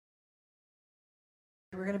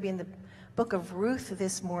We're going to be in the book of Ruth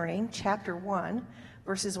this morning, chapter 1,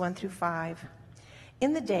 verses 1 through 5.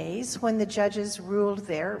 In the days when the judges ruled,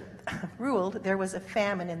 there was a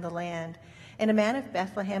famine in the land, and a man of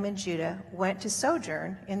Bethlehem in Judah went to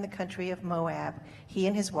sojourn in the country of Moab, he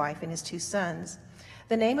and his wife and his 2 sons.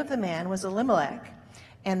 The name of the man was Elimelech,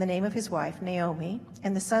 and the name of his wife Naomi,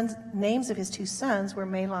 and the names of his 2 sons were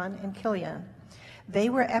Mahlon and Chilion. They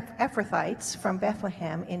were Ephrathites from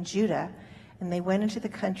Bethlehem in Judah, and they went into the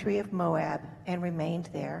country of Moab and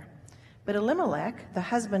remained there. But Elimelech, the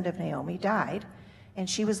husband of Naomi, died, and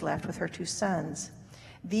she was left with her 2 sons.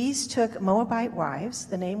 These took Moabite wives.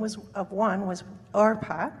 The name of one was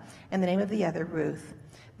Orpah, and the name of the other Ruth.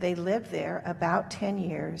 They lived there about 10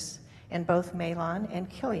 years, and both Mahlon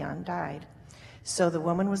and Chilion died. So the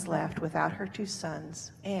woman was left without her 2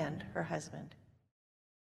 sons and her husband.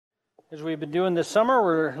 As we've been doing this summer,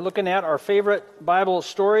 we're looking at our favorite Bible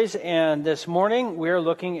stories, and this morning we're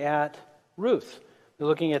looking at Ruth. We're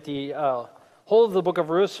looking at the whole of the book of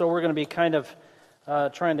Ruth, so we're going to be kind of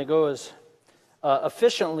trying to go as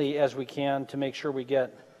efficiently as we can to make sure we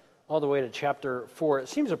get all the way to chapter 4. It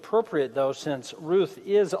seems appropriate, though, since Ruth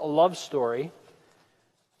is a love story,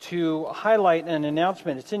 to highlight an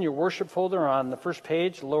announcement. It's in your worship folder on the first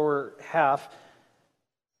page, lower half.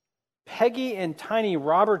 Peggy and Tiny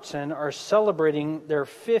Robertson are celebrating their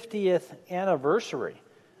 50th anniversary.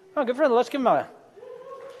 Oh, good for them. Let's give them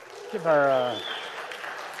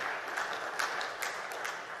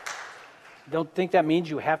Don't think that means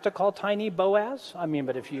you have to call Tiny Boaz. I mean,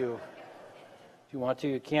 but if you want to,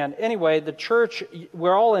 you can. Anyway, the church,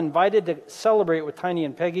 we're all invited to celebrate with Tiny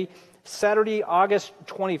and Peggy Saturday, August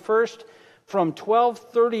 21st from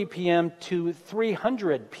 12:30 p.m. to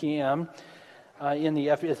 3:00 p.m. In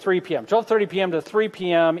the 3 p.m., 12:30 p.m. to 3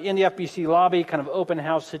 p.m. in the FBC lobby, kind of open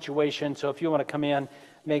house situation. So if you want to come in,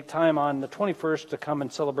 make time on the 21st to come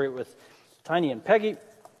and celebrate with Tiny and Peggy,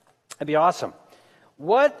 that'd be awesome.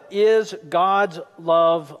 What is God's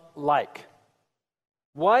love like?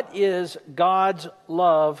 What is God's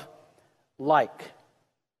love like?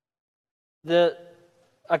 The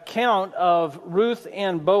account of Ruth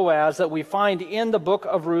and Boaz that we find in the book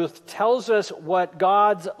of Ruth tells us what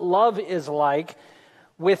God's love is like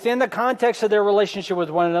within the context of their relationship with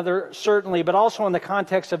one another, certainly, but also in the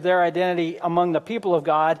context of their identity among the people of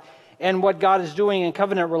God and what God is doing in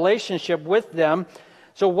covenant relationship with them.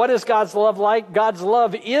 So what is God's love like? God's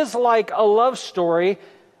love is like a love story,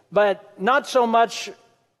 but not so much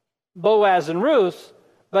Boaz and Ruth,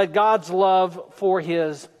 but God's love for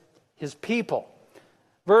his people.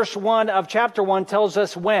 Verse 1 of chapter 1 tells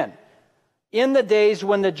us when. In the days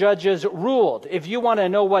when the judges ruled. If you want to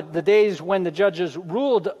know what the days when the judges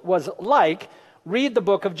ruled was like, read the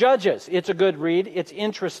book of Judges. It's a good read. It's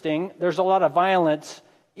interesting. There's a lot of violence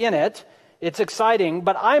in it. It's exciting.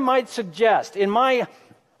 But I might suggest, in my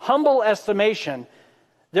humble estimation,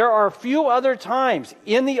 there are few other times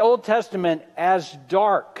in the Old Testament as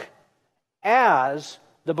dark as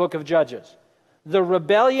the book of Judges. The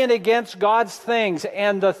rebellion against God's things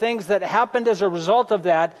and the things that happened as a result of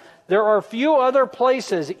that, there are few other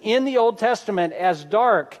places in the Old Testament as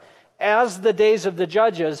dark as the days of the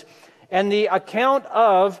Judges. And the account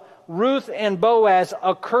of Ruth and Boaz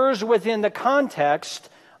occurs within the context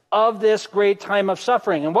of this great time of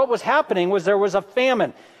suffering. And what was happening was there was a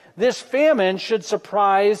famine. This famine should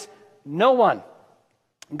surprise no one.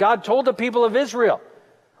 God told the people of Israel,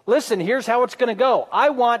 listen, here's how it's going to go. I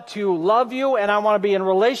want to love you and I want to be in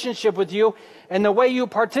relationship with you. And the way you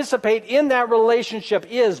participate in that relationship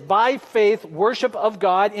is by faith, worship of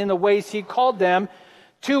God in the ways He called them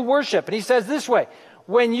to worship. And He says this way,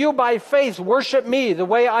 when you by faith worship me the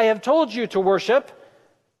way I have told you to worship,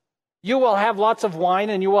 you will have lots of wine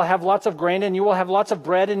and you will have lots of grain and you will have lots of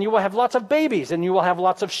bread and you will have lots of babies and you will have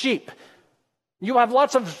lots of sheep. You have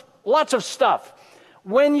lots of stuff.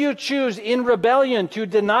 When you choose in rebellion to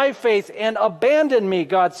deny faith and abandon me,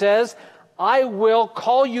 God says, I will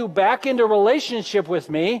call you back into relationship with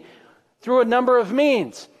me through a number of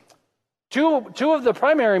means. Two of the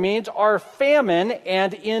primary means are famine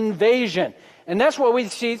and invasion. And that's what we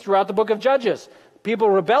see throughout the book of Judges. People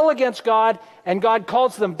rebel against God, and God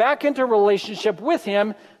calls them back into relationship with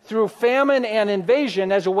Him through famine and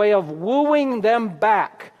invasion as a way of wooing them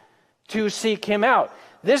back to seek Him out.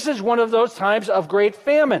 This is one of those times of great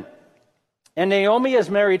famine. And Naomi is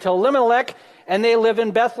married to Elimelech, and they live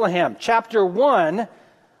in Bethlehem. Chapter 1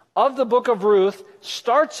 of the book of Ruth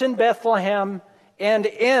starts in Bethlehem and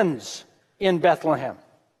ends in Bethlehem.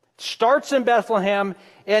 Starts in Bethlehem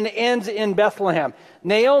and ends in Bethlehem.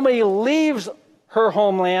 Naomi leaves her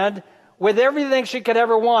homeland with everything she could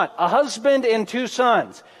ever want, a husband and 2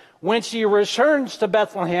 sons, When she returns to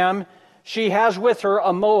Bethlehem, she has with her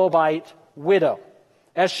a Moabite widow.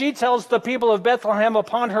 As she tells the people of Bethlehem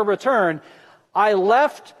upon her return, I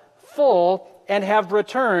left full and have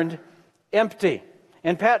returned empty.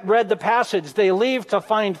 And Pat read the passage. They leave to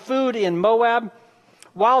find food in Moab.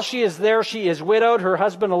 While she is there, she is widowed. Her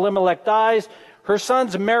husband Elimelech dies. Her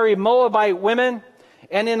sons marry Moabite women.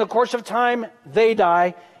 And in the course of time, they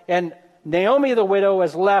die. And Naomi, the widow,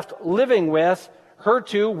 is left living with her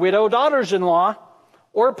two widow daughters-in-law,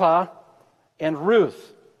 Orpah and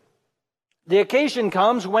Ruth. The occasion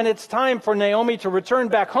comes when it's time for Naomi to return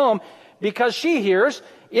back home, because she hears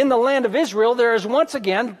in the land of Israel there is once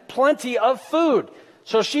again plenty of food.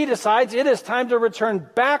 So she decides it is time to return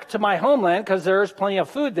back to my homeland because there is plenty of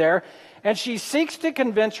food there. And she seeks to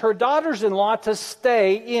convince her daughters-in-law to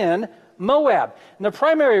stay in Moab. And the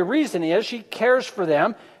primary reason is she cares for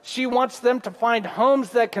them. She wants them to find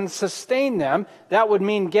homes that can sustain them. That would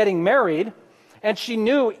mean getting married. And she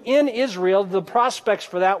knew in Israel the prospects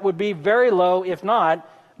for that would be very low, if not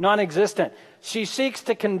non-existent. She seeks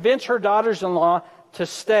to convince her daughters-in-law to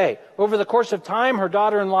stay. Over the course of time, her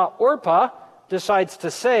daughter-in-law Orpah decides to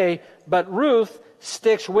stay, but Ruth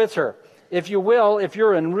sticks with her. If you will, if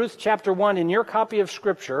you're in Ruth chapter 1 in your copy of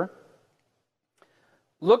Scripture,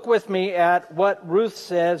 look with me at what Ruth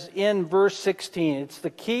says in verse 16. It's the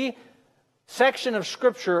key section of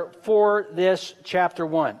Scripture for this chapter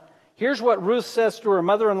 1. Here's what Ruth says to her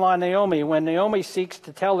mother-in-law Naomi when Naomi seeks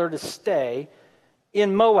to tell her to stay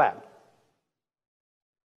in Moab.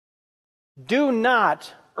 Do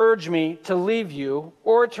not urge me to leave you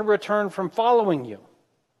or to return from following you.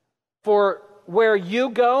 For where you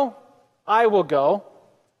go, I will go.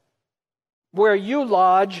 Where you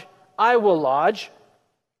lodge, I will lodge.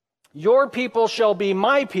 Your people shall be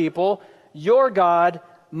my people, your God,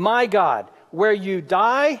 my God. Where you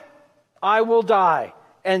die, I will die,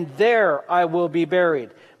 and there I will be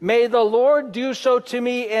buried. May the Lord do so to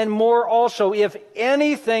me and more also, if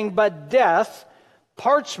anything but death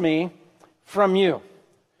parts me from you.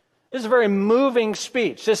 This is a very moving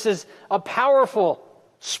speech. This is a powerful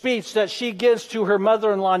speech that she gives to her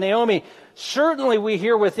mother-in-law Naomi. Certainly we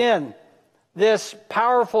hear within this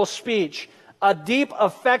powerful speech a deep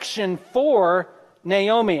affection for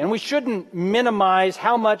Naomi. And we shouldn't minimize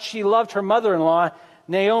how much she loved her mother-in-law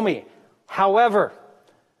Naomi. However,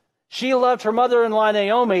 she loved her mother-in-law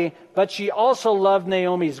Naomi, but she also loved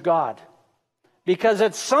Naomi's God. Because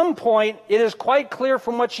at some point, it is quite clear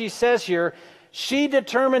from what she says here, she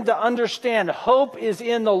determined to understand hope is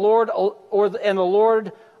in the Lord and the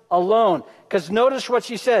Lord alone. Because notice what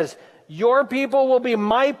she says, your people will be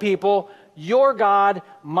my people, your God,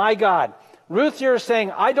 my God. Ruth here is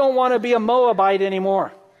saying, I don't want to be a Moabite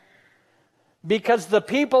anymore. Because the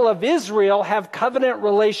people of Israel have covenant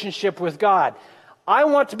relationship with God. I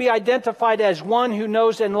want to be identified as one who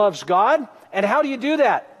knows and loves God. And how do you do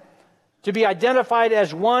that? To be identified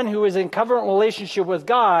as one who is in covenant relationship with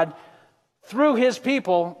God through his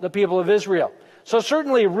people, the people of Israel. So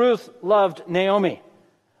certainly Ruth loved Naomi.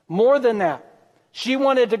 More than that, she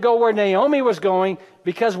wanted to go where Naomi was going,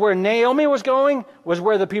 because where Naomi was going was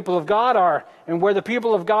where the people of God are. And where the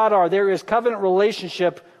people of God are, there is covenant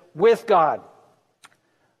relationship with God.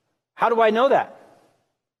 How do I know that?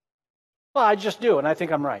 Well, I just do, and I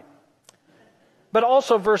think I'm right. But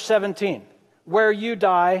also verse 17, where you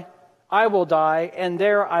die, I will die, and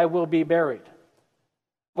there I will be buried.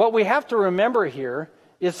 What we have to remember here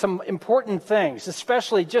is some important things,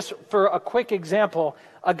 especially just for a quick example,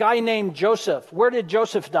 a guy named Joseph. Where did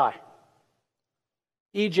Joseph die?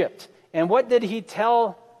 Egypt. And what did he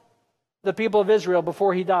tell the people of Israel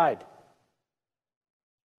before he died?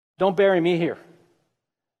 Don't bury me here.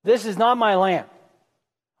 This is not my land.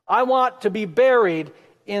 I want to be buried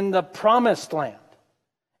in the promised land.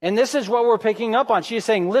 And this is what we're picking up on. She's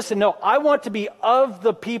saying, listen, no, I want to be of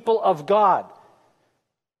the people of God.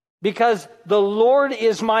 Because the Lord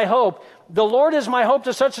is my hope. The Lord is my hope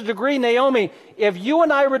to such a degree, Naomi, if you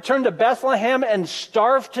and I return to Bethlehem and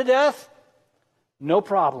starve to death, no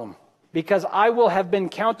problem. Because I will have been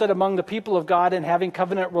counted among the people of God and having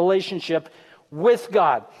covenant relationship with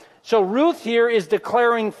God. So Ruth here is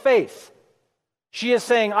declaring faith. She is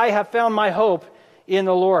saying, I have found my hope in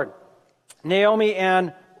the Lord. Naomi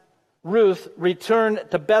and Ruth return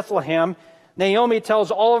to Bethlehem. Naomi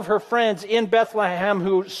tells all of her friends in Bethlehem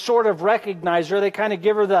who sort of recognize her, they kind of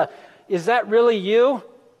give her the, is that really you?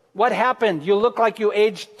 What happened? You look like you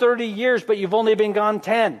aged 30 years, but you've only been gone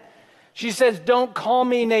 10. She says, don't call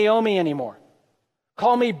me Naomi anymore.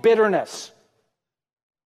 Call me bitterness.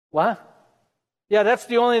 What? Yeah, that's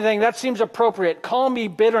the only thing. That seems appropriate. Call me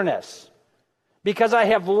bitterness. Because I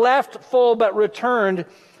have left full but returned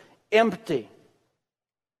empty.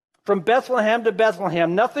 From Bethlehem to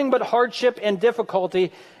Bethlehem, nothing but hardship and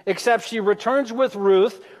difficulty, except she returns with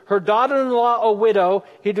Ruth, her daughter-in-law, a widow,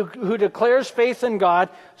 who declares faith in God.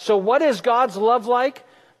 So what is God's love like?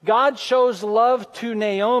 God shows love to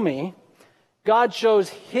Naomi. God shows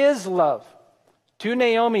his love to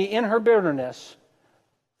Naomi in her bitterness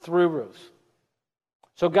through Ruth.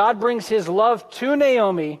 So God brings his love to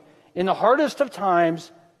Naomi in the hardest of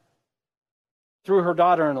times through her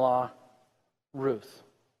daughter-in-law, Ruth.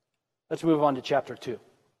 Let's move on to chapter 2.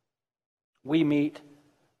 We meet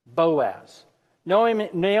Boaz.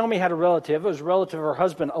 Naomi had a relative. It was a relative of her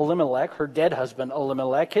husband Elimelech, her dead husband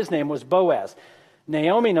Elimelech. His name was Boaz.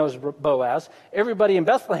 Naomi knows Boaz. Everybody in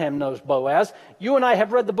Bethlehem knows Boaz. You and I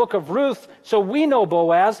have read the book of Ruth, so we know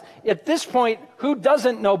Boaz. At this point, who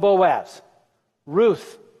doesn't know Boaz?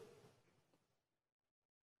 Ruth.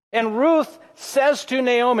 And Ruth says to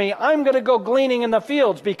Naomi, I'm going to go gleaning in the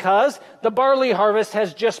fields because the barley harvest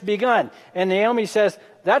has just begun. And Naomi says,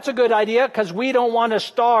 that's a good idea because we don't want to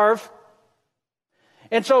starve.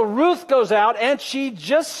 And so Ruth goes out and she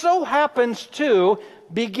just so happens to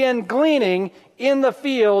begin gleaning in the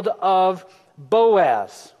field of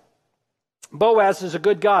Boaz. Boaz is a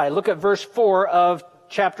good guy. Look at verse 4 of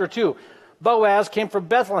chapter 2. Boaz came from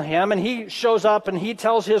Bethlehem, and he shows up and he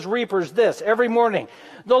tells his reapers this every morning: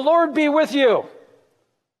 the Lord be with you.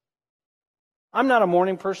 I'm not a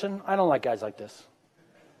morning person. I don't like guys like this.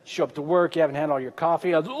 Show up to work, you haven't had all your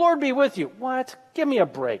coffee. The Lord be with you. What? Give me a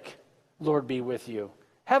break. Lord be with you.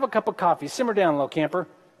 Have a cup of coffee. Simmer down, little camper.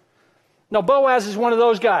 No, Boaz is one of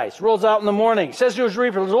those guys. Rolls out in the morning, says to his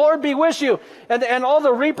reapers, the Lord be with you. And all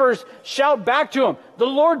the reapers shout back to him, the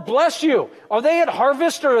Lord bless you. Are they at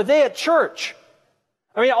harvest or are they at church?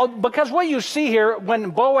 I mean, because what you see here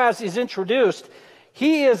when Boaz is introduced,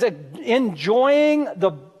 he is enjoying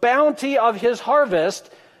the bounty of his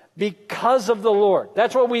harvest because of the Lord.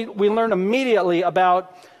 That's what we learn immediately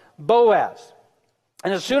about Boaz.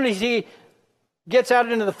 And as soon as he gets out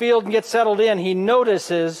into the field and gets settled in, he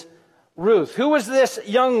notices Ruth. Who was this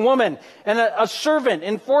young woman? And a servant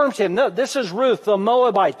informs him, no, this is Ruth, the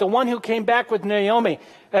Moabite, the one who came back with Naomi.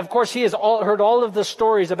 And of course, he has heard all of the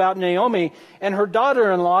stories about Naomi and her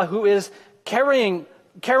daughter-in-law who is caring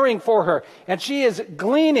for her. And she is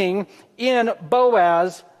gleaning in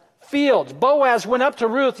Boaz's fields. Boaz went up to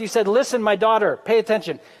Ruth. He said, listen, my daughter, pay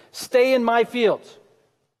attention. Stay in my fields.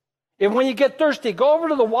 And when you get thirsty, go over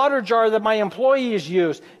to the water jar that my employees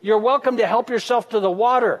use. You're welcome to help yourself to the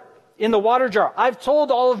water in the water jar. I've told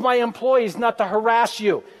all of my employees not to harass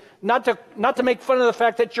you, not to make fun of the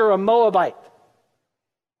fact that you're a Moabite,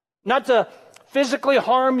 not to physically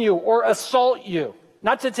harm you or assault you,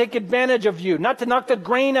 not to take advantage of you, not to knock the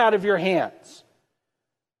grain out of your hands.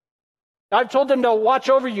 I've told them to watch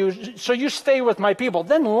over you, so you stay with my people.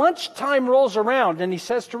 Then lunchtime rolls around, and he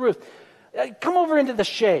says to Ruth, come over into the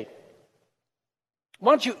shade.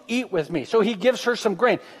 Why don't you eat with me? So he gives her some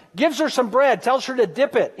grain, gives her some bread, tells her to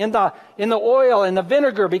dip it in the oil and the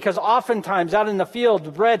vinegar, because oftentimes out in the field,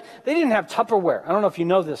 the bread, they didn't have Tupperware. I don't know if you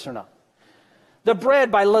know this or not. The bread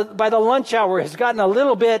by the lunch hour has gotten a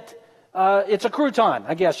little bit, it's a crouton,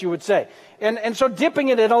 I guess you would say. And so dipping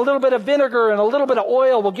it in a little bit of vinegar and a little bit of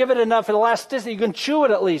oil will give it enough elasticity. You can chew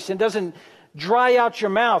it at least. It doesn't dry out your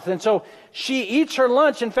mouth. And so she eats her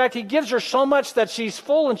lunch. In fact, he gives her so much that she's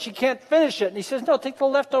full and she can't finish it. And he says, no, take the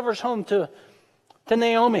leftovers home to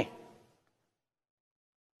Naomi.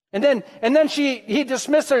 And then he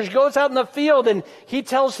dismisses her. She goes out in the field and he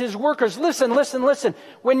tells his workers, listen.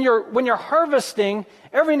 When you're harvesting,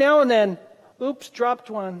 every now and then, oops, dropped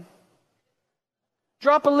one.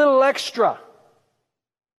 Drop a little extra.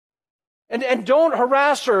 And don't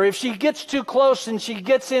harass her if she gets too close and she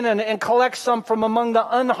gets in and collects some from among the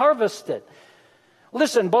unharvested.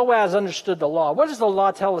 Listen, Boaz understood the law. What does the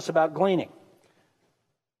law tell us about gleaning?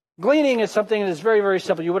 Gleaning is something that is very, very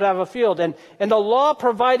simple. You would have a field. And the law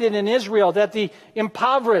provided in Israel that the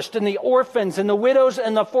impoverished and the orphans and the widows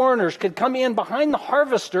and the foreigners could come in behind the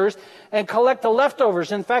harvesters and collect the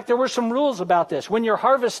leftovers. In fact, there were some rules about this. When you're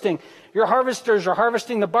harvesting, your harvesters are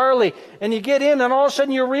harvesting the barley, and you get in and all of a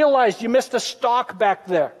sudden you realize you missed a stalk back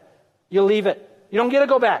there. You leave it. You don't get to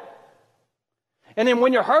go back. And then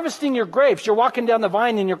when you're harvesting your grapes, you're walking down the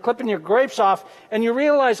vine and you're clipping your grapes off and you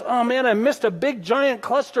realize, oh man, I missed a big giant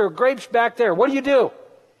cluster of grapes back there. What do?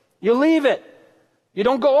 You leave it. You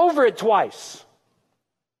don't go over it twice.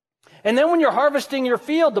 And then when you're harvesting your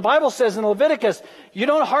field, the Bible says in Leviticus, you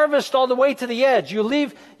don't harvest all the way to the edge. You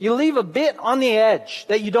leave a bit on the edge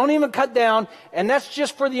that you don't even cut down, and that's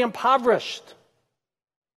just for the impoverished.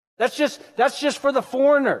 That's just for the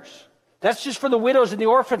foreigners. That's just for the widows and the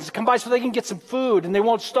orphans to come by so they can get some food and they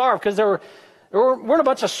won't starve, because there weren't a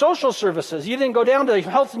bunch of social services. You didn't go down to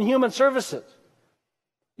health and human services.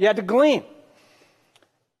 You had to glean.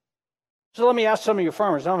 So let me ask some of you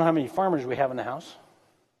farmers. I don't know how many farmers we have in the house.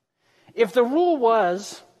 If the rule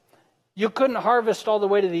was you couldn't harvest all the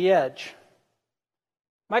way to the edge,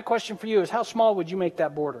 my question for you is, how small would you make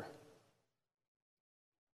that border?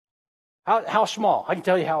 How small? I can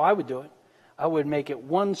tell you how I would do it. I would make it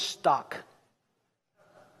one stalk.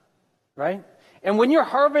 Right? And when you're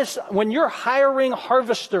hiring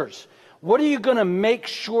harvesters, what are you going to make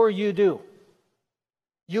sure you do?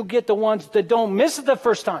 You get the ones that don't miss it the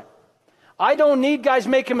first time. I don't need guys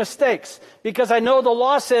making mistakes, because I know the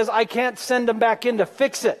law says I can't send them back in to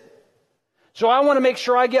fix it. So I want to make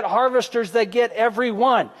sure I get harvesters that get every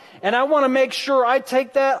one. And I want to make sure I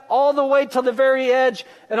take that all the way to the very edge,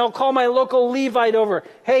 and I'll call my local Levite over.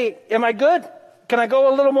 Hey, am I good? Can I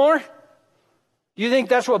go a little more? Do you think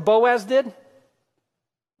that's what Boaz did?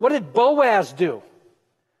 What did Boaz do?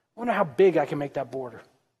 I wonder how big I can make that border.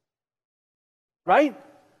 Right?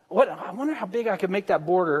 I wonder how big I could make that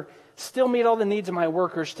border, still meet all the needs of my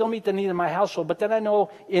workers, still meet the need of my household. But then I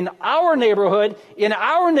know in our neighborhood,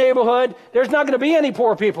 there's not going to be any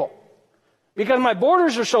poor people, because my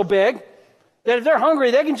borders are so big that if they're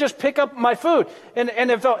hungry, they can just pick up my food. And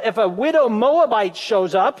if a widow Moabite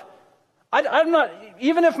shows up, I'm not,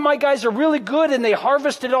 even if my guys are really good and they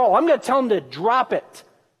harvest it all, I'm going to tell them to drop it.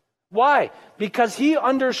 Why? Because he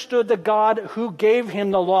understood the God who gave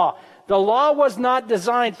him the law. The law was not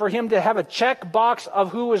designed for him to have a check box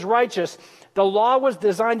of who was righteous. The law was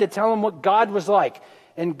designed to tell him what God was like.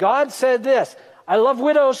 And God said this: I love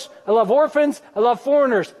widows, I love orphans, I love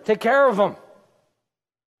foreigners. Take care of them.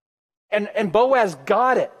 And Boaz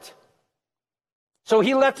got it. So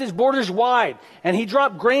he left his borders wide, and he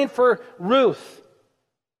dropped grain for Ruth.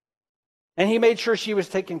 And he made sure she was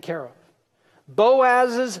taken care of.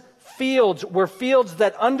 Boaz's fields were fields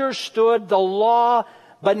that understood the law,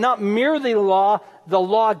 but not merely the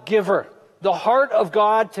lawgiver, the heart of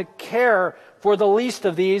God to care for the least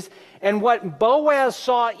of these. And what Boaz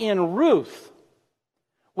saw in Ruth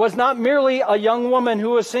was not merely a young woman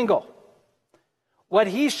who was single. What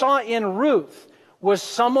he saw in Ruth was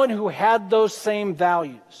someone who had those same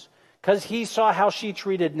values, because he saw how she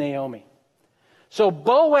treated Naomi. So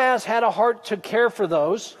Boaz had a heart to care for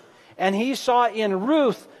those, and he saw in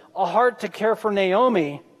Ruth a heart to care for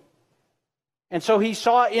Naomi. And so he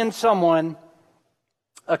saw in someone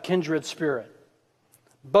a kindred spirit.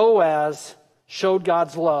 Boaz showed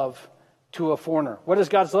God's love to a foreigner. What is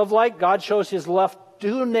God's love like? God shows his love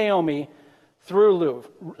to Naomi through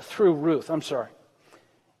Ruth.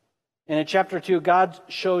 And in chapter 2, God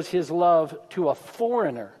shows his love to a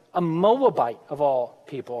foreigner, a Moabite of all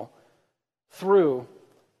people, through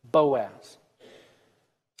Boaz.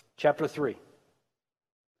 Chapter 3.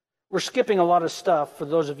 We're skipping a lot of stuff for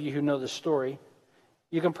those of you who know the story.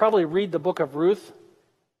 You can probably read the book of Ruth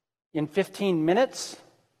in 15 minutes.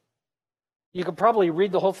 You could probably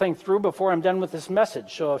read the whole thing through before I'm done with this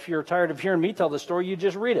message. So if you're tired of hearing me tell the story, you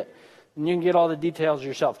just read it, and you can get all the details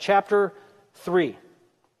yourself. Chapter 3.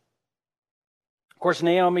 Of course,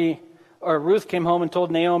 Ruth came home and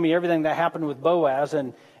told Naomi everything that happened with Boaz,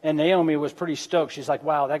 and Naomi was pretty stoked. She's like,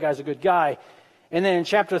 wow, that guy's a good guy. And then in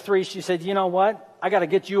chapter 3, she said, you know what? I got to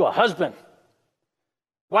get you a husband.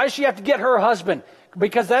 Why does she have to get her a husband?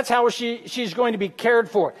 Because that's how she's going to be cared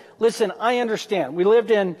for. Listen, I understand. We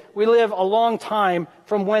live a long time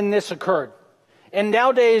from when this occurred. And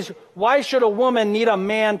nowadays, why should a woman need a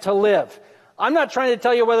man to live? I'm not trying to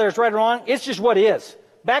tell you whether it's right or wrong. It's just what is.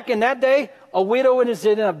 Back in that day, a widow is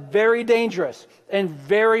in a very dangerous and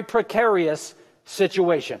very precarious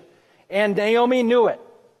situation. And Naomi knew it.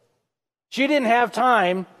 She didn't have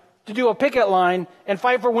time to do a picket line and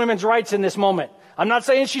fight for women's rights in this moment. I'm not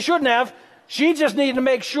saying she shouldn't have. She just needed to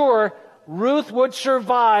make sure Ruth would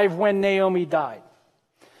survive when Naomi died.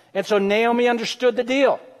 And so Naomi understood the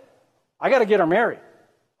deal. I got to get her married.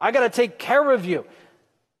 I got to take care of you.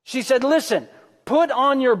 She said, listen, put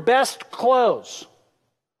on your best clothes.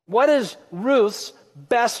 What is Ruth's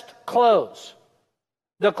best clothes?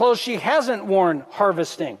 The clothes she hasn't worn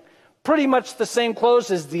harvesting. Pretty much the same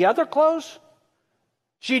clothes as the other clothes.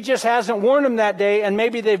 She just hasn't worn them that day, and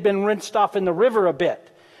maybe they've been rinsed off in the river a bit.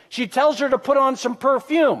 She tells her to put on some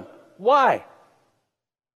perfume. Why?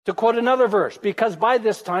 To quote another verse, because by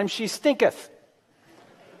this time she stinketh.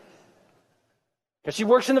 Because she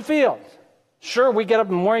works in the field. Sure, we get up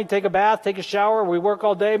in the morning, take a bath, take a shower, we work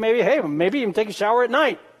all day, maybe even take a shower at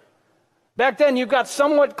night. Back then, you've got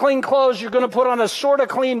somewhat clean clothes. You're going to put on a sort of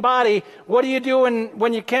clean body. What do you do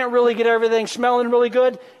when you can't really get everything smelling really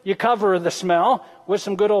good? You cover the smell with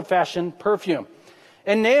some good old-fashioned perfume.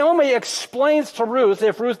 And Naomi explains to Ruth,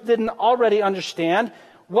 if Ruth didn't already understand,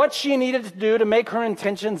 what she needed to do to make her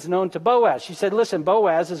intentions known to Boaz. She said, listen,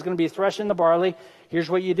 Boaz is going to be threshing the barley. Here's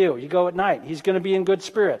what you do. You go at night. He's going to be in good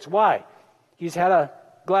spirits. Why? He's had a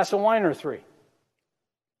glass of wine or three.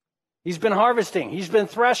 He's been harvesting. He's been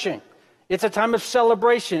threshing. It's a time of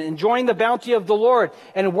celebration, enjoying the bounty of the Lord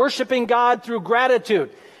and worshiping God through gratitude.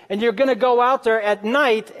 And you're going to go out there at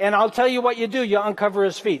night, and I'll tell you what you do. You uncover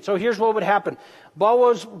his feet. So here's what would happen.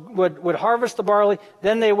 Boaz would harvest the barley,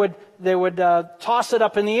 then they would toss it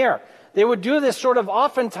up in the air. They would do this sort of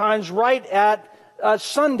oftentimes right at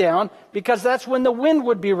sundown, because that's when the wind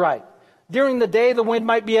would be right. During the day, the wind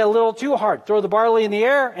might be a little too hard. Throw the barley in the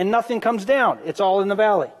air, and nothing comes down. It's all in the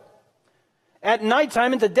valley. At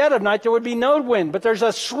nighttime, in the dead of night, there would be no wind, but there's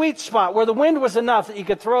a sweet spot where the wind was enough that you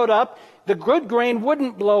could throw it up. The good grain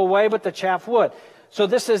wouldn't blow away, but the chaff would. So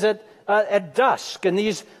this is at dusk, and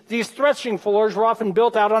these threshing floors were often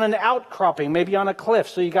built out on an outcropping, maybe on a cliff,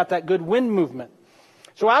 so you got that good wind movement.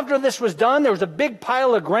 So after this was done, there was a big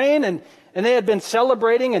pile of grain, and they had been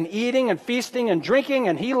celebrating and eating and feasting and drinking,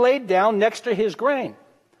 and he laid down next to his grain.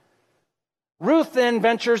 Ruth then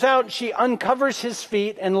ventures out, and she uncovers his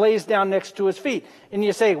feet and lays down next to his feet. And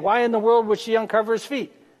you say, why in the world would she uncover his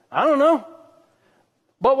feet? I don't know.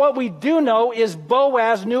 But what we do know is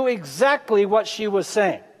Boaz knew exactly what she was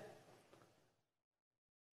saying.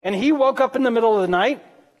 And he woke up in the middle of the night.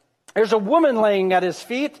 There's a woman laying at his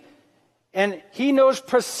feet, and he knows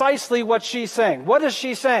precisely what she's saying. What is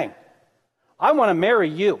she saying? I want to marry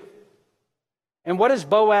you. And what does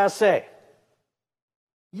Boaz say?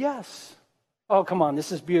 Yes. Oh, come on,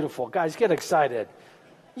 this is beautiful. Guys, get excited.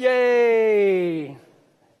 Yay!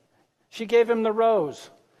 She gave him the rose.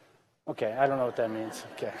 Okay, I don't know what that means.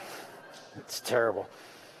 Okay. It's terrible.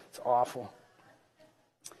 It's awful.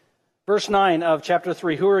 Verse 9 of chapter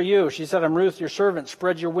 3, who are you? She said, I'm Ruth, your servant.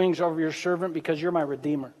 Spread your wings over your servant because you're my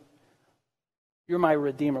redeemer. You're my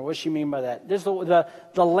redeemer. What does she mean by that? This, the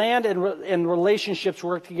land and relationships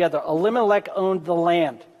work together. Elimelech owned the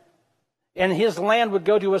land, and his land would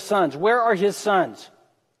go to his sons. Where are his sons?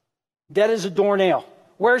 Dead as a doornail.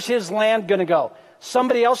 Where's his land going to go?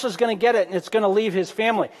 Somebody else is going to get it, and it's going to leave his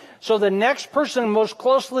family. So the next person most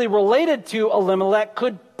closely related to Elimelech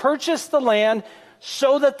could purchase the land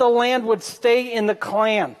so that the land would stay in the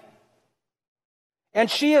clan.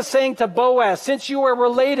 And she is saying to Boaz, since you are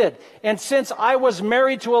related, and since I was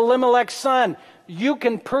married to Elimelech's son, you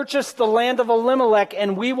can purchase the land of Elimelech,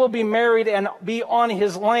 and we will be married and be on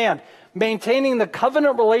his land, maintaining the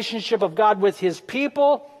covenant relationship of God with his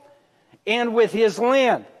people and with his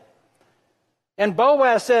land. And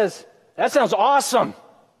Boaz says, that sounds awesome.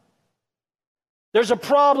 There's a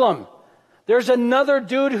problem. There's another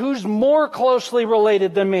dude who's more closely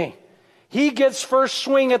related than me. He gets first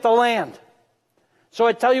swing at the land. So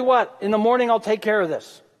I tell you what, in the morning I'll take care of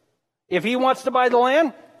this. If he wants to buy the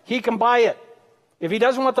land, he can buy it. If he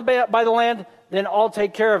doesn't want to buy the land, then I'll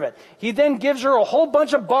take care of it. He then gives her a whole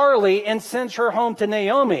bunch of barley and sends her home to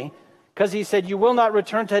Naomi, because he said, you will not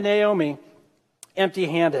return to Naomi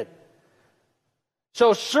empty-handed.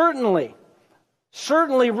 So certainly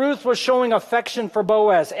Ruth was showing affection for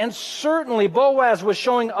Boaz, and certainly Boaz was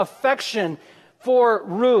showing affection for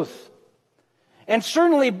Ruth. And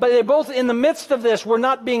certainly they both, in the midst of this, were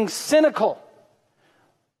not being cynical.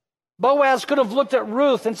 Boaz could have looked at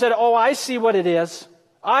Ruth and said, oh, I see what it is.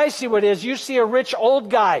 I see what it is. You see a rich old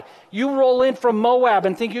guy. You roll in from Moab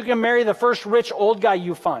and think you can marry the first rich old guy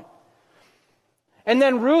you find. And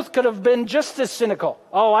then Ruth could have been just as cynical.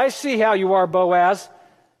 Oh, I see how you are, Boaz.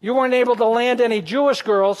 You weren't able to land any Jewish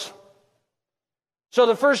girls. So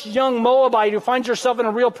the first young Moabite who finds herself in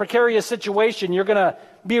a real precarious situation, you're going to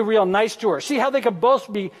be real nice to her. See how they could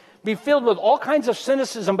both be filled with all kinds of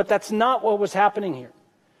cynicism, but that's not what was happening here.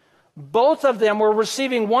 Both of them were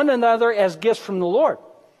receiving one another as gifts from the Lord.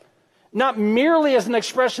 Not merely as an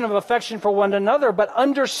expression of affection for one another, but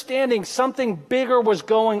understanding something bigger was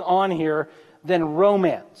going on here than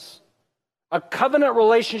romance. A covenant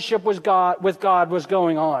relationship with God was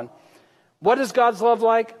going on. What is God's love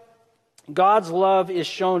like? God's love is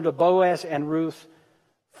shown to Boaz and Ruth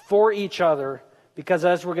for each other, because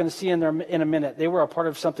as we're going to see in a minute, they were a part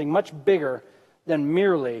of something much bigger than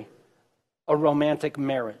merely a romantic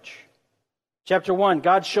marriage. Chapter 1,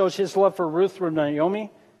 God shows his love for Ruth through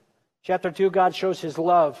Naomi. Chapter 2, God shows his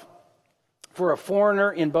love for a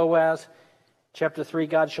foreigner in Boaz. Chapter 3,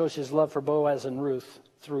 God shows his love for Boaz and Ruth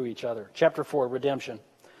through each other. Chapter 4, redemption.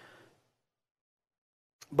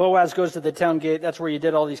 Boaz goes to the town gate. That's where you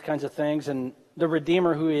did all these kinds of things. And the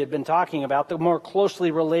Redeemer who he had been talking about, the more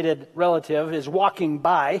closely related relative, is walking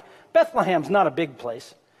by. Bethlehem's not a big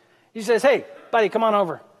place. He says, hey, buddy, come on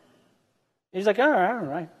over. He's like, all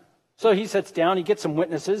right. So he sits down. He gets some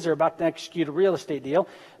witnesses. They're about to execute a real estate deal.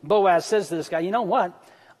 Boaz says to this guy, you know what?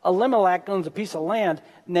 Elimelech owns a piece of land.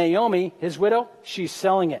 Naomi, his widow, she's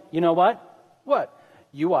selling it. You know what? What?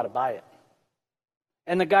 You ought to buy it.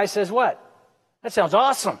 And the guy says, what? That sounds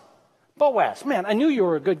awesome. Boaz, man, I knew you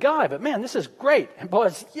were a good guy, but man, this is great. And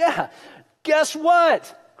Boaz, yeah, guess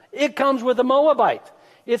what? It comes with a Moabite.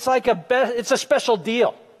 It's like it's a special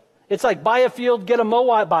deal. It's like buy a field, get a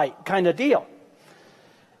Moabite kind of deal.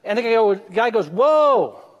 And the guy goes,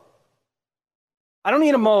 whoa, I don't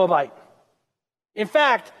need a Moabite. In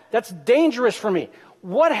fact, that's dangerous for me.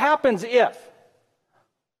 What happens if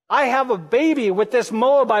I have a baby with this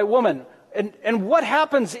Moabite woman? And what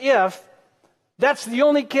happens if that's the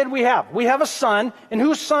only kid we have? We have a son, and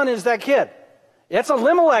whose son is that kid? It's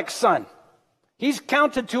Elimelech's son. He's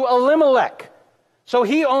counted to Elimelech. So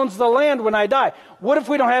he owns the land when I die. What if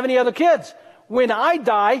we don't have any other kids? When I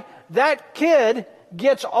die, that kid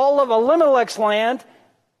gets all of Elimelech's land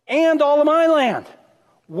and all of my land.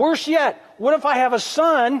 Worse yet, what if I have a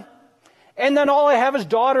son and then all I have is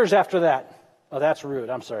daughters after that? Oh, that's rude.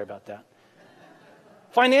 I'm sorry about that.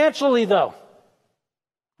 Financially, though,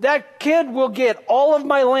 that kid will get all of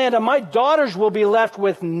my land and my daughters will be left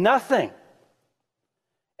with nothing.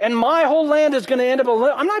 And my whole land is going to end up,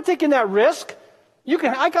 I'm not taking that risk.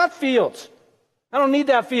 I got fields. I don't need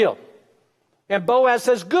that field. And Boaz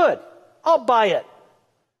says, good, I'll buy it.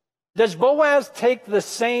 Does Boaz take the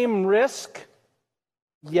same risk?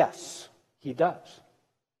 Yes, he does.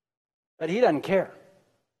 But he doesn't care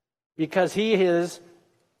because he is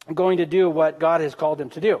going to do what God has called him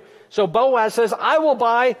to do. So Boaz says, I will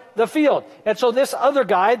buy the field. And so this other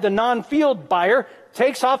guy, the non-field buyer,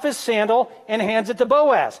 takes off his sandal and hands it to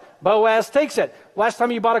Boaz. Boaz takes it. Last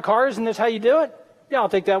time you bought a car, isn't this how you do it? Yeah, I'll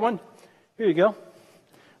take that one. Here you go.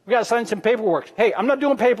 We got to sign some paperwork. Hey, I'm not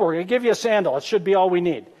doing paperwork. I'll give you a sandal. It should be all we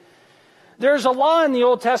need. There's a law in the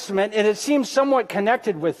Old Testament, and it seems somewhat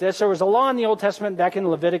connected with this. There was a law in the Old Testament back in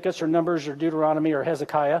Leviticus or Numbers or Deuteronomy or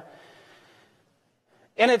Hezekiah.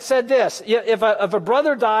 And it said this, if a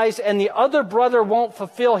brother dies and the other brother won't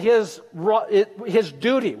fulfill his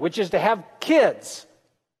duty, which is to have kids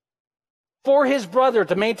for his brother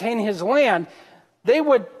to maintain his land, they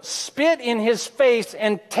would spit in his face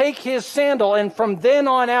and take his sandal, and from then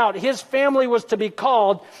on out, his family was to be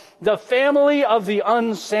called the family of the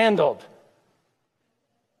unsandaled.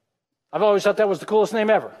 I've always thought that was the coolest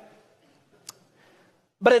name ever.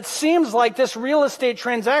 But it seems like this real estate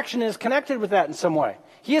transaction is connected with that in some way.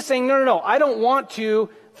 He is saying, no, I don't want to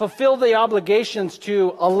fulfill the obligations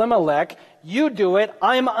to Elimelech. You do it.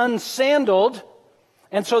 I'm unsandaled.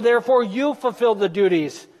 And so therefore you fulfill the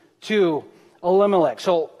duties to Elimelech.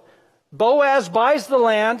 So Boaz buys the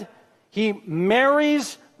land. He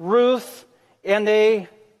marries Ruth, and they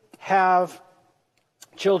have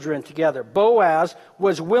children together. Boaz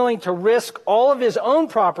was willing to risk all of his own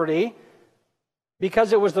property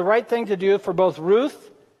because it was the right thing to do for both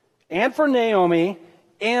Ruth and for Naomi,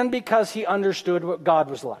 and because he understood what God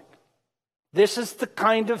was like. This is the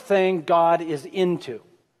kind of thing God is into.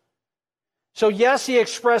 So yes, he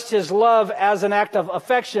expressed his love as an act of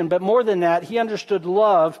affection, but more than that, he understood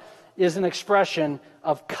love is an expression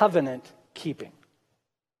of covenant keeping.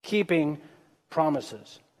 Keeping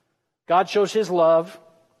promises. God shows his love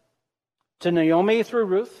to Naomi through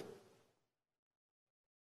Ruth,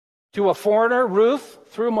 to a foreigner, Ruth,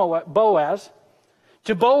 through Boaz,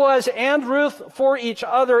 to Boaz and Ruth for each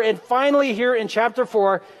other, and finally here in chapter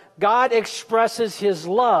 4, God expresses his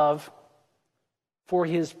love for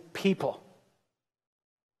his people.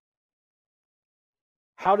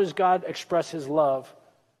 How does God express his love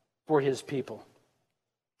for his people?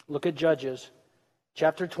 Look at Judges,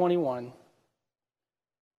 chapter 21,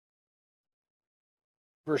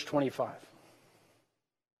 verse 25.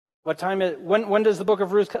 When does the book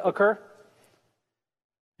of Ruth occur?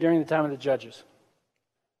 During the time of the Judges.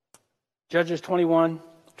 Judges 21,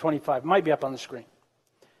 25. Might be up on the screen.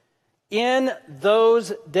 In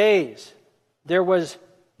those days, there was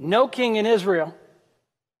no king in Israel.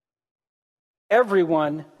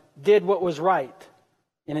 Everyone did what was right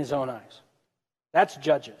in his own eyes. That's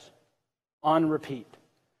Judges, on repeat.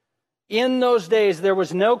 In those days, there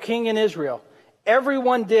was no king in Israel.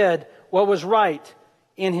 Everyone did what was right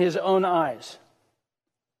in his own eyes.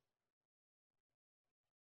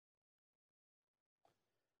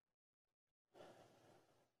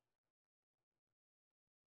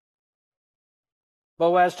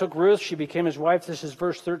 Boaz took Ruth. She became his wife. This is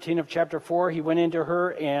verse 13 of chapter 4. He went into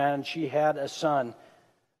her, and she had a son.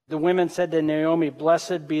 The women said to Naomi,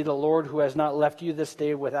 "Blessed be the Lord who has not left you this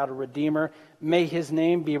day without a redeemer. May his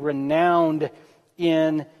name be renowned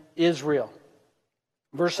in Israel."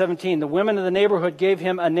 Verse 17, the women of the neighborhood gave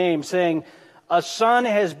him a name, saying, "A son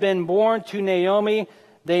has been born to Naomi."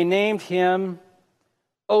 They named him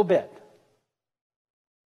Obed.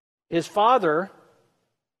 His father,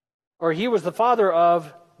 or he was the father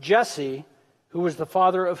of Jesse, who was the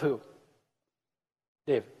father of who?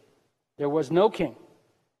 David. There was no king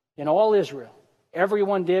in all Israel.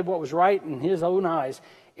 Everyone did what was right in his own eyes.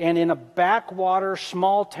 And in a backwater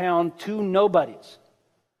small town, two nobodies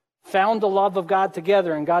found the love of God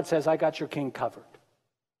together, and God says, "I got your king covered."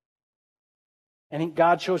 And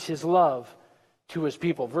God shows his love to his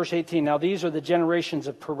people. Verse 18, now these are the generations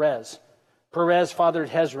of Perez. Perez fathered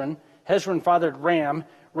Hezron. Hezron fathered Ram.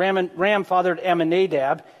 Ram fathered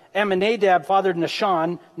Amminadab. Amminadab fathered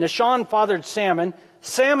Nahshon. Nahshon fathered Salmon.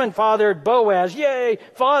 Salmon fathered Boaz. Yay!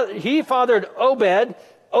 He fathered Obed.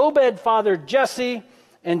 Obed fathered Jesse.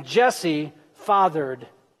 And Jesse fathered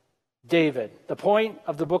David. The point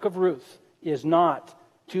of the book of Ruth is not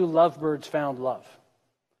two lovebirds found love.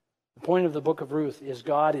 The point of the book of Ruth is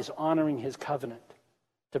God is honoring his covenant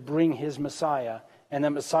to bring his Messiah, and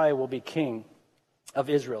that Messiah will be king of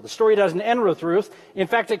Israel. The story doesn't end with Ruth. In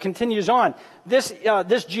fact, it continues on. This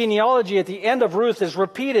genealogy at the end of Ruth is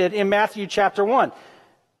repeated in Matthew chapter 1.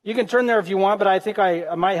 You can turn there if you want, but I think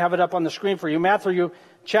I might have it up on the screen for you. Matthew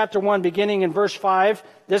chapter 1, beginning in verse 5.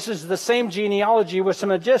 This is the same genealogy with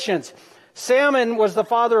some additions. Salmon was the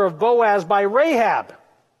father of Boaz by Rahab.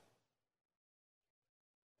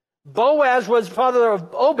 Boaz was father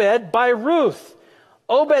of Obed by Ruth.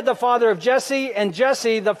 Obed the father of Jesse, and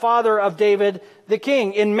Jesse the father of David the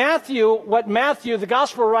king. In Matthew, what Matthew, the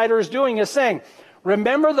gospel writer, is doing is saying,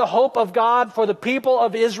 remember the hope of God for the people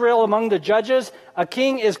of Israel among the judges. A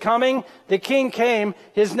king is coming. The king came.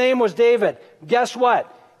 His name was David. Guess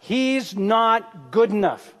what? He's not good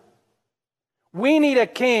enough. We need a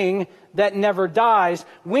king that never dies.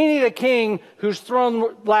 We need a king whose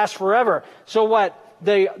throne lasts forever. So what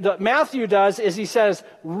the Matthew does is he says,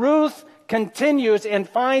 Ruth continues and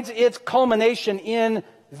finds its culmination in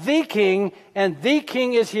the king, and the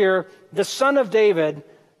king is here, the son of David,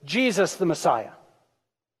 Jesus the Messiah.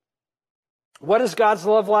 What is God's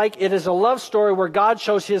love like? It is a love story where God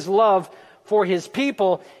shows his love for his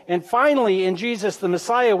people. And finally, in Jesus the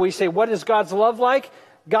Messiah, we say, what is God's love like?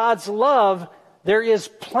 God's love, there is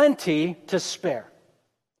plenty to spare.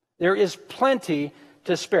 There is plenty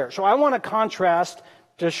to spare. So I want to contrast,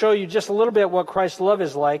 to show you just a little bit what Christ's love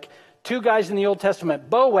is like, two guys in the Old Testament.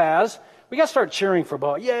 Boaz, we got to start cheering for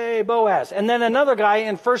Boaz. Yay, Boaz. And then another guy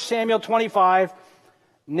in 1 Samuel 25,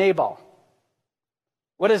 Nabal.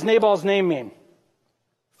 What does Nabal's name mean?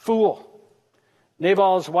 Fool.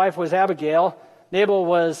 Nabal's wife was Abigail. Nabal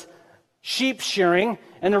was sheep shearing.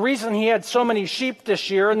 And the reason he had so many sheep to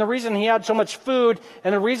shear, and the reason he had so much food,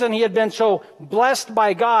 and the reason he had been so blessed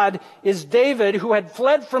by God is David, who had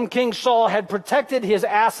fled from King Saul, had protected his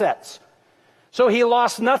assets. So he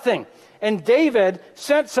lost nothing. And David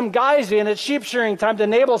sent some guys in at sheep shearing time to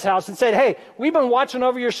Nabal's house and said, hey, we've been watching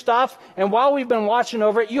over your stuff, and while we've been watching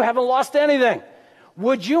over it, you haven't lost anything.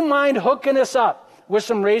 Would you mind hooking us up with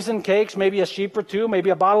some raisin cakes, maybe a sheep or two,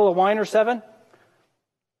 maybe a bottle of wine or 7?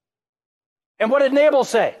 And what did Nabal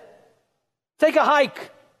say? Take a hike.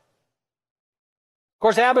 Of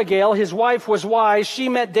course, Abigail, his wife, was wise. She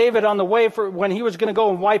met David on the way for when he was going to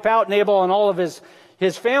go and wipe out Nabal and all of his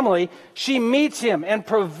family. She meets him and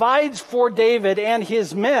provides for David and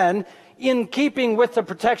his men in keeping with the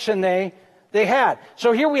protection they had.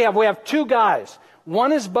 So here we have two guys.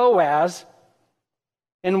 One is Boaz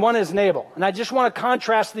and one is Nabal. And I just want to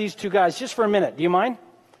contrast these two guys just for a minute. Do you mind?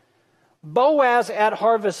 Boaz at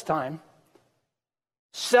harvest time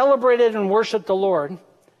celebrated and worshiped the Lord.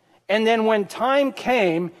 And then when time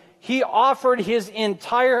came, he offered his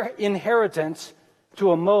entire inheritance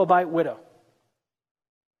to a Moabite widow.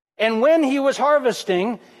 And when he was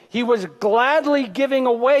harvesting, he was gladly giving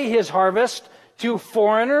away his harvest to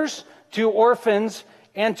foreigners, to orphans,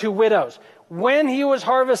 and to widows. When he was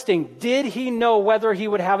harvesting, did he know whether he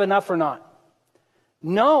would have enough or not?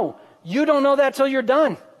 No, you don't know that till you're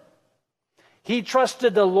done. He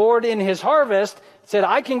trusted the Lord in his harvest, said,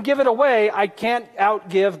 I can give it away, I can't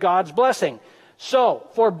outgive God's blessing. So,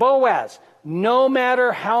 for Boaz, no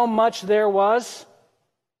matter how much there was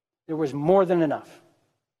more than enough.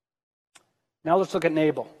 Now let's look at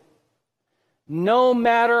Nabal. No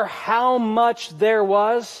matter how much there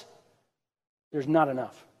was, there's not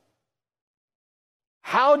enough.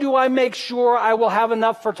 How do I make sure I will have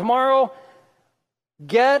enough for tomorrow?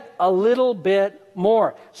 Get a little bit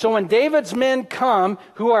more. So when David's men come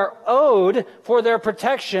who are owed for their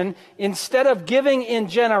protection, instead of giving in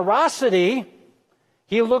generosity,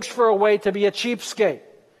 he looks for a way to be a cheapskate.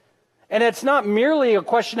 And it's not merely a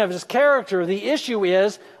question of his character. The issue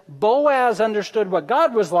is Boaz understood what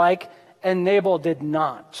God was like, and Nabal did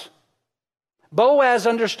not. Boaz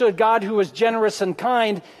understood God who was generous and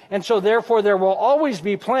kind, and so therefore there will always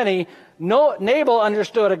be plenty. Nabal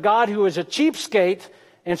understood a God who is a cheapskate,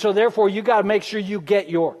 and so therefore you got to make sure you get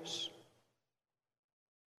yours.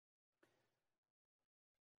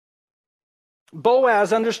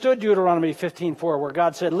 Boaz understood Deuteronomy 15:4, where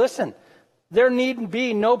God said, listen, there need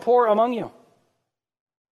be no poor among you.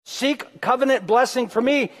 Seek covenant blessing for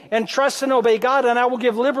me and trust and obey God, and I will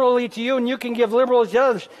give liberally to you, and you can give liberally to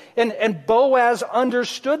others. And Boaz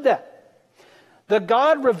understood that. The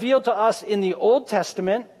God revealed to us in the Old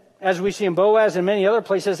Testament, as we see in Boaz and many other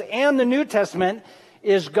places, and the New Testament,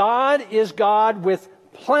 is God with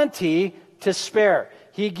plenty to spare.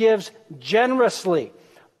 He gives generously,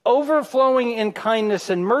 overflowing in kindness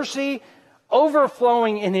and mercy,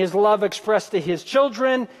 overflowing in his love expressed to his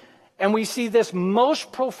children. And we see this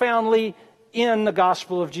most profoundly in the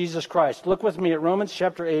gospel of Jesus Christ. Look with me at Romans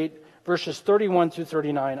chapter 8, verses 31 through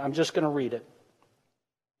 39. I'm just going to read it.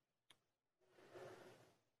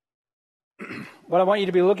 What I want you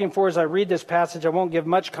to be looking for as I read this passage, I won't give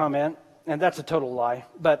much comment, and that's a total lie,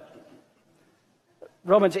 but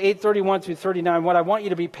Romans 8, 31 through 39, what I want you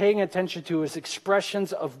to be paying attention to is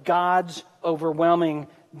expressions of God's overwhelming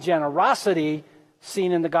generosity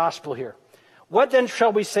seen in the gospel here. What then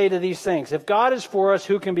shall we say to these things? If God is for us,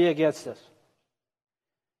 who can be against us?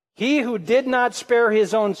 He who did not spare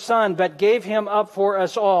his own son, but gave him up for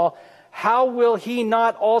us all, how will he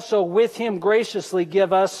not also with him graciously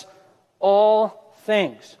give us all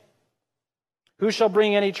things? Who shall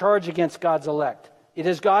bring any charge against God's elect? It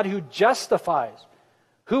is God who justifies.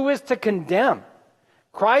 Who is to condemn?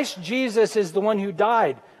 Christ Jesus is the one who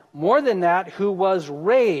died. More than that, who was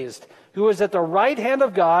raised, who is at the right hand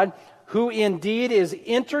of God, who indeed is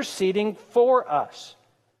interceding for us.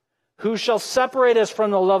 Who shall separate us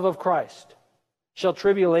from the love of Christ? Shall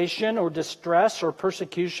tribulation or distress or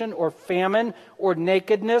persecution or famine or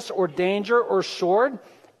nakedness or danger or sword?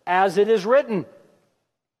 As it is written,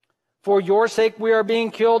 for your sake we are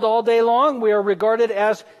being killed all day long. We are regarded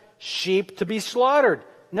as sheep to be slaughtered.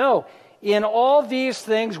 No, in all these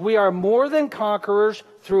things we are more than conquerors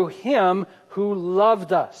through him who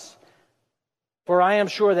loved us. For I am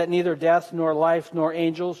sure that neither death, nor life, nor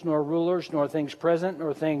angels, nor rulers, nor things present,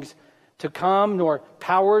 nor things to come, nor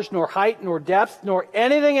powers, nor height, nor depth, nor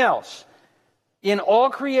anything else in all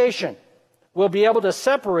creation will be able to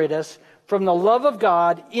separate us from the love of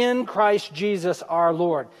God in Christ Jesus our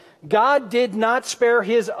Lord. God did not spare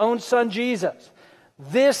his own son Jesus.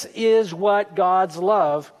 This is what God's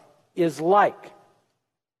love is like.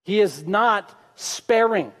 He is not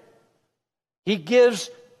sparing. He gives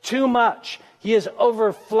too much. He is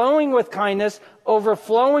overflowing with kindness,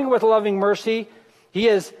 overflowing with loving mercy. He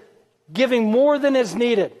is giving more than is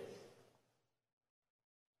needed.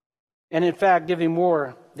 And in fact, giving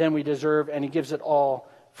more than we deserve, and he gives it all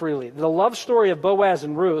freely. The love story of Boaz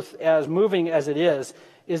and Ruth, as moving as it is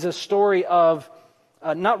a story of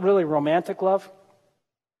not really romantic love.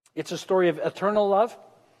 It's a story of eternal love.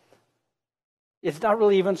 It's not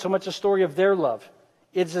really even so much a story of their love.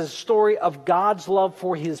 It's a story of God's love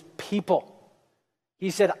for his people. He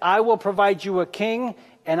said, I will provide you a king,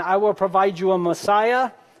 and I will provide you a Messiah,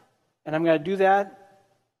 and I'm going to do that,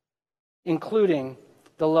 including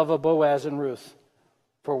the love of Boaz and Ruth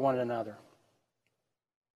for one another.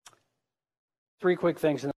 3 quick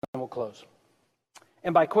things, and then we'll close.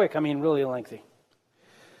 And by quick, I mean really lengthy.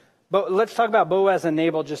 But let's talk about Boaz and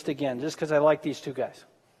Nabal just again, just because I like these two guys.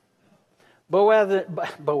 Boaz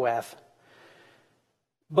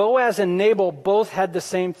and Nabal both had the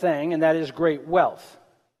same thing, and that is great wealth.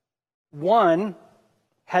 One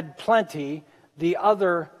had plenty, the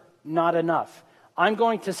other not enough. I'm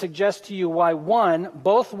going to suggest to you why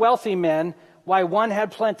both wealthy men, why one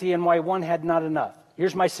had plenty and why one had not enough.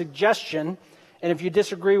 Here's my suggestion, and if you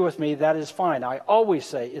disagree with me, that is fine. I always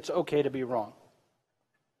say it's okay to be wrong.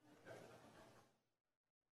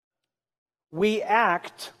 We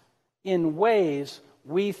act in ways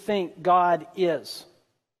we think God is.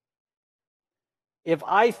 If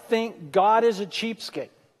I think God is a cheapskate,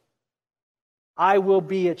 I will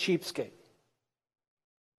be a cheapskate.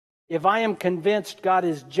 If I am convinced God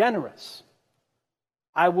is generous,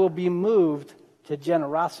 I will be moved to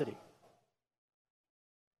generosity.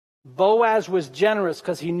 Boaz was generous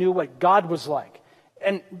because he knew what God was like.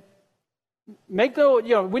 and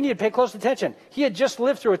we need to pay close attention. He had just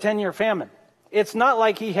lived through a 10-year famine. It's not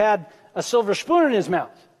like he had a silver spoon in his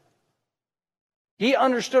mouth. He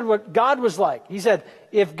understood what God was like. He said,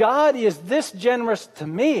 if God is this generous to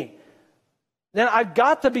me, then I've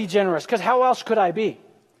got to be generous, because how else could I be?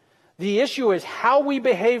 The issue is how we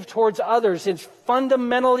behave towards others is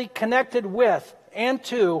fundamentally connected with and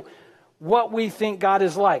to what we think God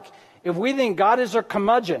is like. If we think God is a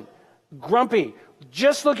curmudgeon, grumpy,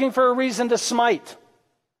 just looking for a reason to smite,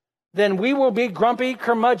 then we will be grumpy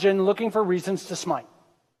curmudgeon looking for reasons to smite.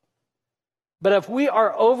 But if we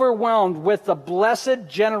are overwhelmed with the blessed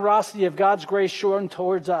generosity of God's grace shown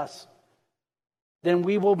towards us, then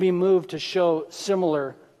we will be moved to show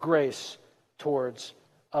similar grace towards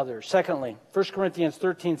others. Secondly, 1 Corinthians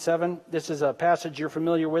 13:7. This is a passage you're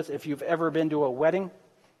familiar with if you've ever been to a wedding.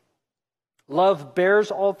 Love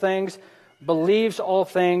bears all things, believes all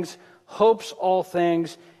things, hopes all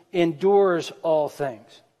things, endures all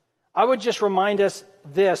things. I would just remind us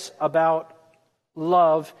this about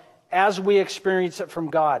love as we experience it from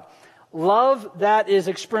God. Love that is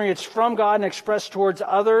experienced from God and expressed towards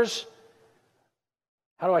others,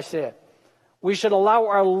 how do I say it? We should allow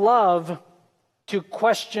our love to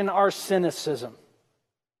question our cynicism.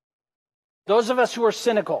 Those of us who are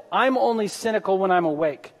cynical, I'm only cynical when I'm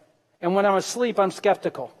awake. And when I'm asleep, I'm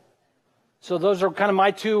skeptical. So those are kind of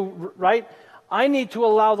my two, right? I need to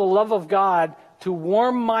allow the love of God to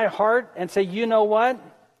warm my heart and say, you know what?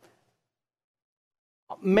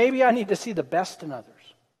 Maybe I need to see the best in others,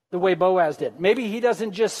 the way Boaz did. Maybe he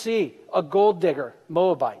doesn't just see a gold digger,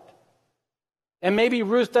 Moabite. And maybe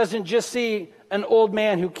Ruth doesn't just see an old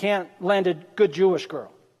man who can't land a good Jewish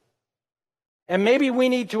girl. And maybe we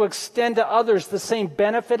need to extend to others the same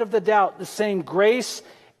benefit of the doubt, the same grace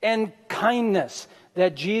and kindness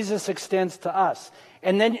that Jesus extends to us.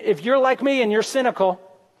 And then if you're like me and you're cynical,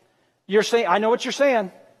 you're saying, I know what you're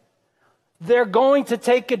saying. They're going to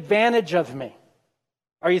take advantage of me.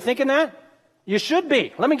 Are you thinking that? You should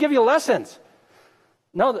be. Let me give you lessons.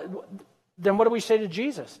 No, then what do we say to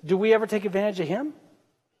Jesus? Do we ever take advantage of him?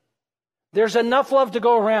 There's enough love to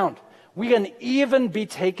go around. We can even be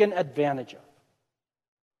taken advantage of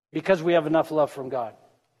because we have enough love from God.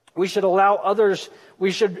 We should allow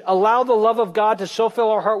the love of God to so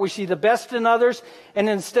fill our heart we see the best in others, and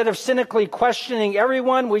instead of cynically questioning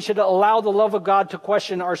everyone, we should allow the love of God to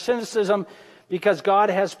question our cynicism because God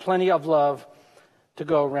has plenty of love to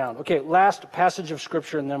go around. Okay, last passage of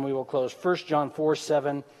Scripture, and then we will close. 1 John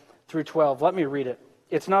 4:7-12. Let me read it.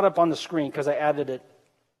 It's not up on the screen because I added it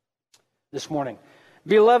this morning.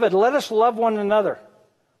 Beloved, let us love one another,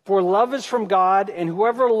 for love is from God, and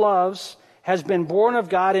whoever loves has been born of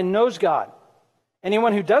God and knows God.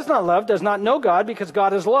 Anyone who does not love does not know God, because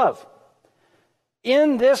God is love.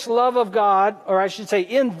 In this love of God, or I should say,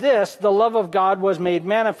 in this, the love of God was made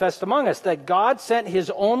manifest among us, that God sent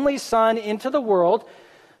his only Son into the world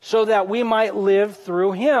so that we might live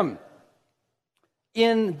through him.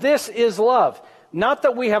 In this is love. Not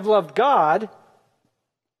that we have loved God,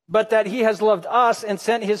 but that he has loved us and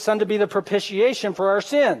sent his Son to be the propitiation for our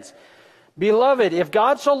sins. Beloved, if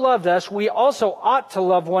God so loved us, we also ought to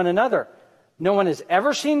love one another. No one has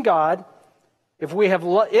ever seen God. If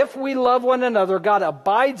we love one another, God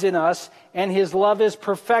abides in us, and his love is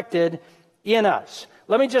perfected in us.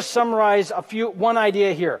 Let me just summarize one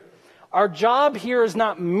idea here. Our job here is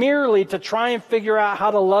not merely to try and figure out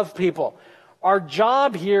how to love people. Our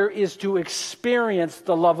job here is to experience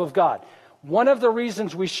the love of God. One of the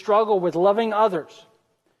reasons we struggle with loving others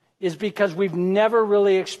is because we've never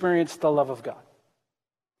really experienced the love of God.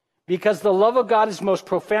 Because the love of God is most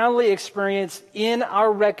profoundly experienced in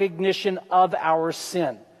our recognition of our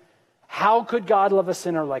sin. How could God love a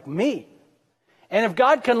sinner like me? And if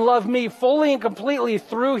God can love me fully and completely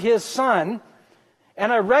through his Son,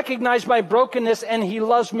 and I recognize my brokenness and he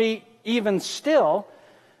loves me even still,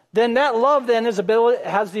 then that love then has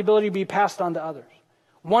the ability to be passed on to others.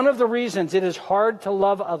 One of the reasons it is hard to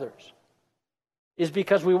love others is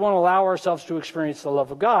because we won't allow ourselves to experience the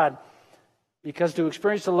love of God. Because to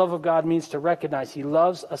experience the love of God means to recognize he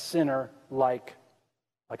loves a sinner like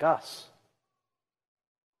us.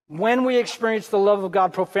 When we experience the love of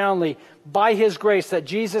God profoundly by his grace that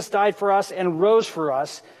Jesus died for us and rose for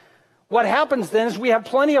us, what happens then is we have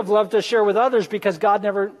plenty of love to share with others because God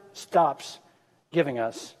never stops giving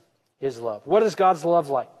us his love. What is God's love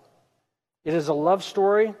like? It is a love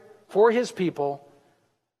story for his people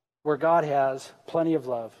where God has plenty of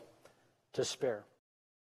love to spare.